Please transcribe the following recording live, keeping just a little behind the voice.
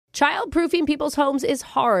Child-proofing people's homes is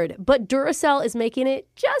hard, but Duracell is making it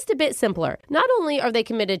just a bit simpler. Not only are they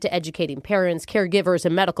committed to educating parents, caregivers,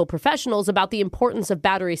 and medical professionals about the importance of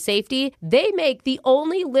battery safety, they make the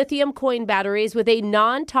only lithium coin batteries with a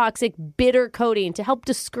non-toxic bitter coating to help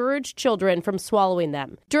discourage children from swallowing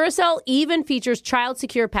them. Duracell even features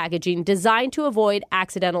child-secure packaging designed to avoid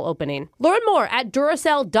accidental opening. Learn more at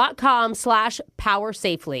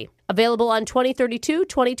Duracell.com/powersafely. Available on 2032,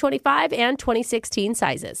 2025, and 2016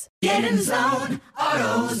 sizes. Get in zone,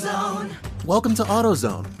 AutoZone. Welcome to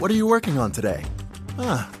AutoZone. What are you working on today?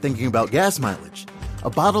 Thinking about gas mileage. A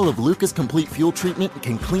bottle of Lucas Complete Fuel Treatment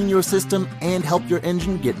can clean your system and help your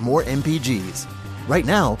engine get more MPGs. Right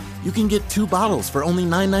now, you can get 2 bottles for only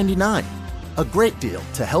 $9.99. A great deal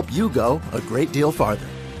to help you go a great deal farther.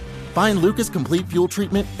 Find Lucas Complete Fuel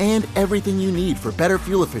Treatment and everything you need for better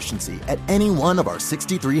fuel efficiency at any one of our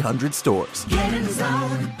 6,300 stores. Get in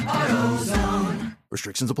zone, AutoZone.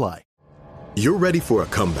 Restrictions apply. You're ready for a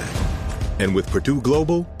comeback. And with Purdue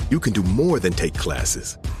Global, you can do more than take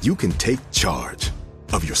classes. You can take charge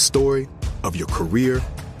of your story, of your career,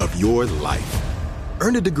 of your life.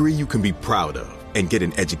 Earn a degree you can be proud of and get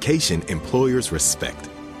an education employers respect.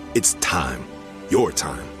 It's time, your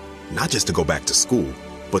time, not just to go back to school,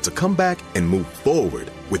 but to come back and move forward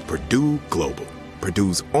with Purdue Global,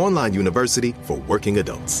 Purdue's online university for working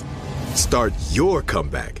adults. Start your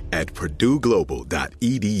comeback at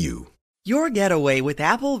purdueglobal.edu. Your getaway with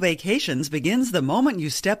Apple Vacations begins the moment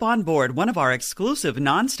you step on board one of our exclusive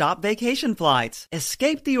nonstop vacation flights.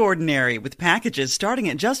 Escape the ordinary with packages starting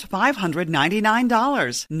at just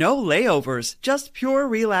 $599. No layovers, just pure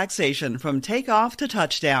relaxation from takeoff to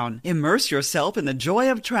touchdown. Immerse yourself in the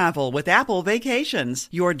joy of travel with Apple Vacations.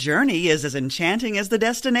 Your journey is as enchanting as the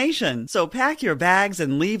destination, so pack your bags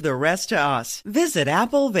and leave the rest to us. Visit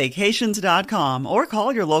applevacations.com or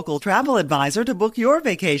call your local travel advisor to book your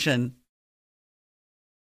vacation.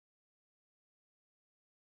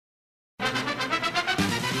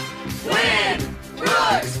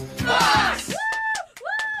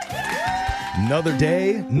 Another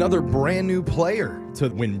day, another brand new player to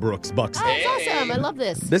win Brooks Bucks. Oh, that's awesome. I love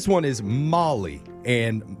this. This one is Molly.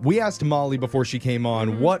 And we asked Molly before she came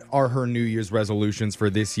on, what are her New Year's resolutions for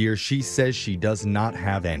this year? She says she does not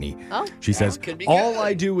have any. Oh. She says, all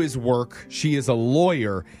I do is work. She is a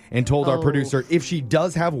lawyer and told our producer if she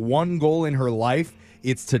does have one goal in her life,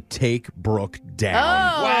 it's to take Brooke down.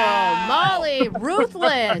 Oh, wow. Molly,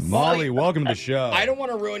 ruthless. Molly, welcome to the show. I don't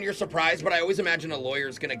want to ruin your surprise, but I always imagine a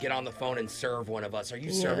lawyer's going to get on the phone and serve one of us. Are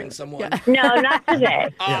you serving someone? Yeah. No, not today.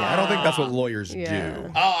 I don't think that's what lawyers do.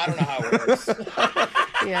 Oh, I don't know how it works.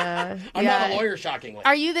 I'm not a lawyer, shockingly.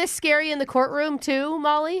 Are you this scary in the courtroom too,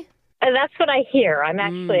 Molly? That's what I hear. I'm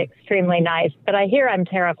actually extremely nice, but I hear I'm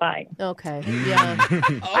terrifying. Okay, yeah.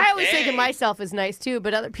 I always think of myself as nice, too,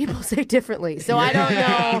 but other people say differently, so I don't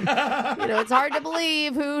know. It's hard to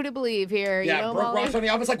believe who to believe here. Yeah, you know, Brooke walks on the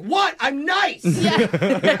office like, what? I'm nice! Yeah.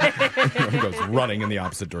 Goes running in the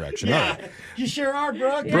opposite direction. Yeah. All right. You sure are,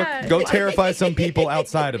 Brooke. Brooke, go terrify some people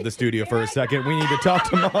outside of the studio for a second. We need to talk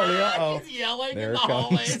to Molly. Uh-oh. He's yelling There in it the comes.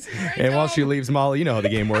 hallways. And while she leaves, Molly, you know how the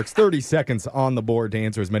game works. 30 seconds on the board to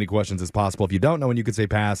answer as many questions as possible. If you don't know, and you could say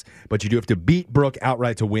pass, but you do have to beat Brooke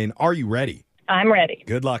outright to win. Are you ready? I'm ready.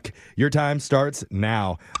 Good luck. Your time starts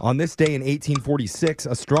now. On this day in 1846,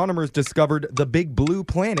 astronomers discovered the Big Blue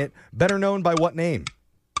Planet, better known by what name?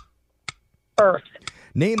 Earth.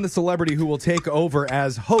 Name the celebrity who will take over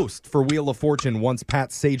as host for Wheel of Fortune once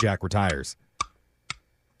Pat Sajak retires.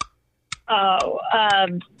 Pass.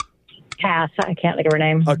 I can't think of her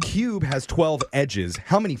name. A cube has 12 edges.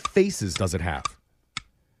 How many faces does it have?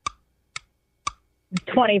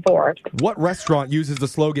 24. What restaurant uses the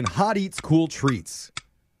slogan, Hot Eats, Cool Treats?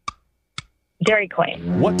 Dairy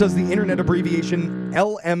Queen. What does the internet abbreviation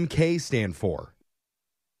LMK stand for?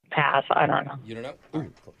 Pass. I don't know. You don't know? Ooh,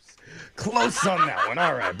 close on that one.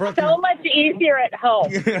 All right, Brooke. So much easier at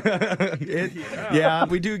home. Yeah,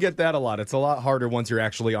 we do get that a lot. It's a lot harder once you're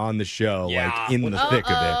actually on the show, like in the thick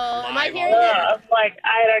of it. Am I hearing it? I'm like,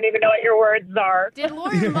 I don't even know what your words are. Did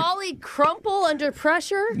lawyer Molly crumple under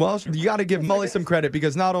pressure? Well, you got to give Molly some credit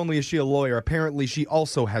because not only is she a lawyer, apparently she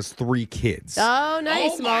also has 3 kids. Oh,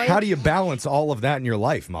 nice, Molly. How do you balance all of that in your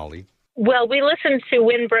life, Molly? Well, we listened to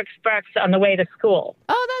Win Brooks Bucks on the way to school.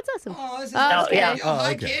 Oh, that's awesome. Oh, this is okay. yeah.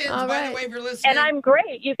 Hi, okay. kids. All By right. the way, if you're listening. And I'm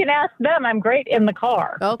great. You can ask them. I'm great in the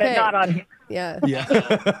car. Okay. But not on here. Yeah. Yeah.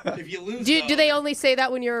 If you lose, Do they only say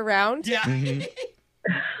that when you're around? Yeah.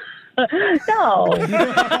 No.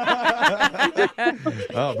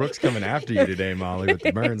 Oh, Brooke's coming after you today, Molly, with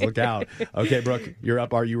the burns. Look out. Okay, Brooke, you're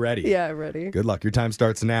up. Are you ready? Yeah, ready. Good luck. Your time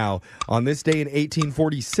starts now. On this day in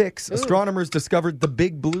 1846, astronomers discovered the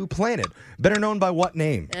Big Blue Planet, better known by what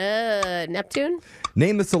name? Neptune?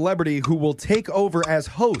 Name the celebrity who will take over as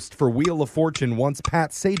host for Wheel of Fortune once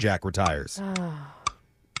Pat Sajak retires.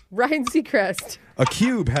 Ryan Seacrest. A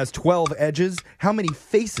cube has 12 edges. How many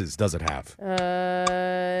faces does it have?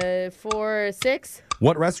 4, 6.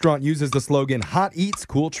 What restaurant uses the slogan, hot eats,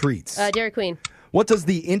 cool treats? Dairy Queen. What does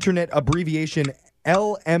the internet abbreviation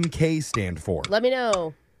LMK stand for? Let me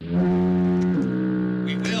know.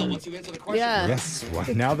 We will once you answer the question. Yeah. Yes. Well,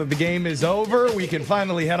 now that the game is over, we can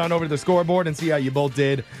finally head on over to the scoreboard and see how you both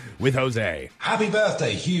did with Jose. Happy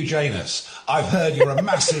birthday, huge anus. I've heard you're a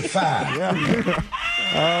massive fan.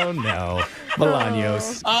 Oh, no.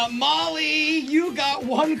 Bolaños. Molly, you got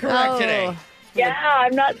one correct today. Yeah,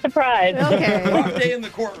 I'm not surprised. Okay. Rough day in the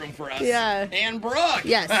courtroom for us. Yeah. And Brooke.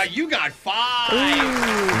 Yes. You got 5. Molly.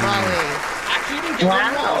 Actually, you didn't get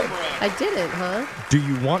one wrong, Brooke. I didn't, huh? Do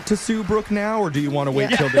you want to sue Brooke now, or do you want to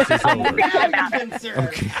wait till this is over? Now you've been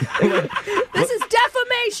served. This is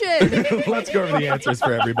defamation. Let's go over the answers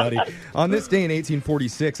for everybody. On this day in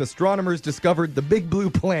 1846, astronomers discovered the Big Blue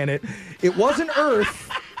Planet. It wasn't Earth,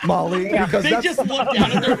 Molly, because They that's just looked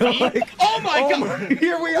down at their feet. like, oh my God.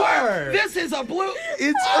 Here we are. This is a blue.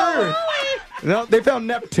 It's Earth. No, they found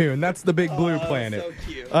Neptune. That's the Big Blue Planet. So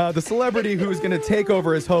cute. The celebrity who's going to take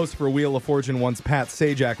over as host for Wheel of Fortune once Pat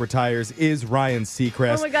Sajak retires is Ryan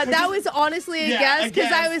Seacrest. Oh my God, that was honestly a guess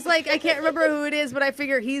because I was like, I can't remember who it is, but I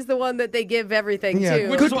figure he's the one that they give everything Yeah, to.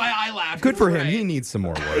 Which is why I laughed. Good for Right. him. He needs some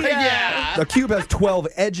more work. Yeah. The cube has 12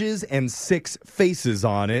 edges and 6 faces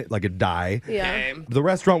on it, like a die. Yeah. Okay. The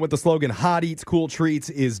restaurant with the slogan Hot Eats, Cool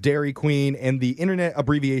Treats is Dairy Queen, and the internet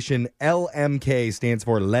abbreviation LMK stands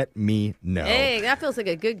for Let Me Know. Hey, that feels like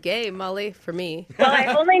a good game, Molly, for me. Well, I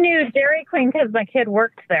only knew Dairy Queen because my kid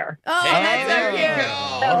worked there. Oh, Hey, that's there so you cute. go.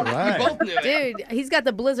 All right. We both knew it. Dude, he's got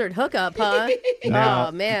the Blizzard hookup, huh? Now,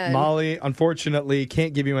 Oh, man. Molly, unfortunately,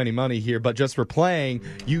 can't give you any money here, but just for playing,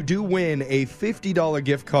 you do win a $50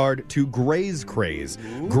 gift card to Gray's Craze.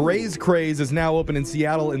 Gray's Craze is now open in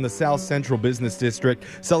Seattle in the South Central Business District.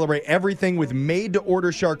 Celebrate everything with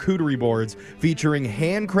made-to-order charcuterie boards featuring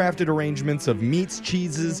handcrafted arrangements of meats,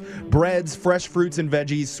 cheeses, breads, fresh fruits and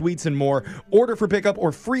veggies, sweets, and more. Order for pickup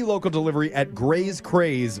or free local delivery at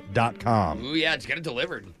grayscraze.com. Ooh, yeah, just get it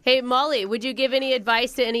delivered. Hey, Molly, would you give any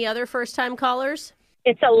advice to any other first-time callers?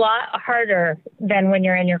 It's a lot harder than when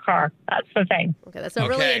you're in your car. That's the thing. Okay, that's not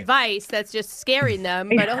really Okay. advice. That's just scaring them,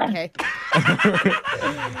 but okay.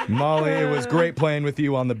 Molly, it was great playing with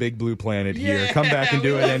you on the Big Blue Planet here. Yeah, Come back and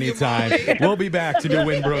do we it love you, anytime. Molly. We'll be back to do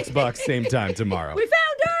Win Brooks Bucks same time tomorrow. We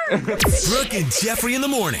found her! Brooke and Jeffrey in the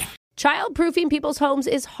morning. Childproofing people's homes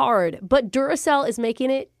is hard, but Duracell is making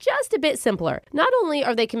it just a bit simpler. Not only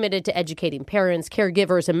are they committed to educating parents,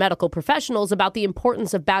 caregivers, and medical professionals about the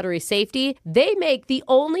importance of battery safety, they make the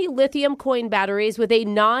only lithium coin batteries with a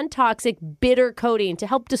non-toxic bitter coating to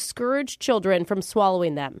help discourage children from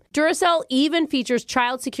swallowing them. Duracell even features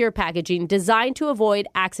child-secure packaging designed to avoid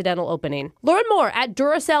accidental opening. Learn more at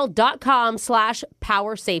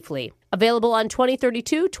Duracell.com/powersafely. Available on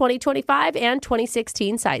 2032, 2025, and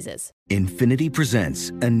 2016 sizes. Infinity presents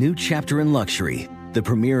a new chapter in luxury, the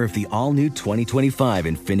premiere of the all-new 2025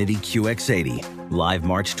 Infinity QX80, live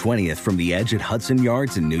March 20th from the Edge at Hudson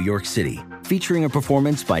Yards in New York City, featuring a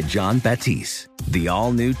performance by John Batiste. The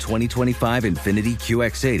all-new 2025 Infinity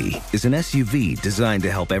QX80 is an SUV designed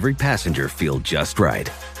to help every passenger feel just right.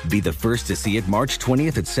 Be the first to see it March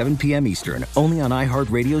 20th at 7 p.m. Eastern, only on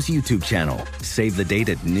iHeartRadio's YouTube channel. Save the date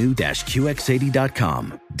at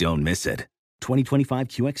new-QX80.com. Don't miss it. 2025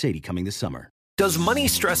 QX80 coming this summer. Does money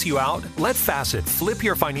stress you out? Let Facet flip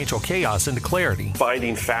your financial chaos into clarity.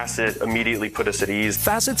 Finding Facet immediately put us at ease.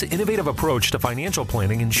 Facet's innovative approach to financial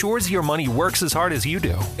planning ensures your money works as hard as you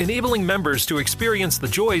do, enabling members to experience the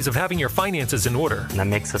joys of having your finances in order. And that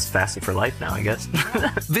makes us Facet for life now, I guess.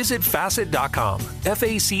 Visit Facet.com,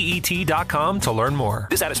 FACET.com to learn more.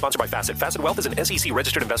 This ad is sponsored by Facet. Facet Wealth is an SEC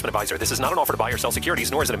registered investment advisor. This is not an offer to buy or sell securities,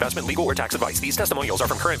 nor is it investment, legal, or tax advice. These testimonials are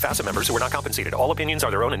from current Facet members who are not compensated. All opinions are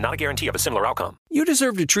their own and not a guarantee of a similar outcome. You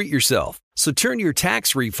deserve to treat yourself, so turn your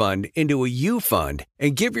tax refund into a U fund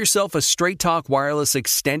and give yourself a Straight Talk Wireless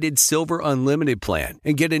Extended Silver Unlimited plan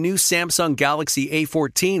and get a new Samsung Galaxy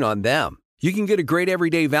A14 on them. You can get a great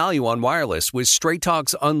everyday value on wireless with Straight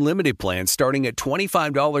Talk's Unlimited plan starting at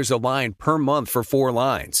 $25 a line per month for 4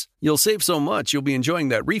 lines. You'll save so much you'll be enjoying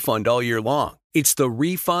that refund all year long. It's the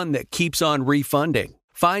refund that keeps on refunding.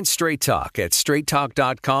 Find Straight Talk at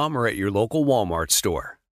straighttalk.com or at your local Walmart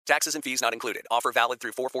store. Taxes and fees not included. Offer valid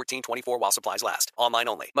through 4/14/24 while supplies last. Online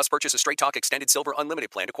only. Must purchase a Straight Talk Extended Silver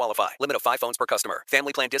Unlimited plan to qualify. Limit of 5 phones per customer.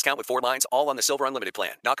 Family plan discount with 4 lines, all on the Silver Unlimited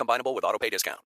plan. Not combinable with auto pay discount.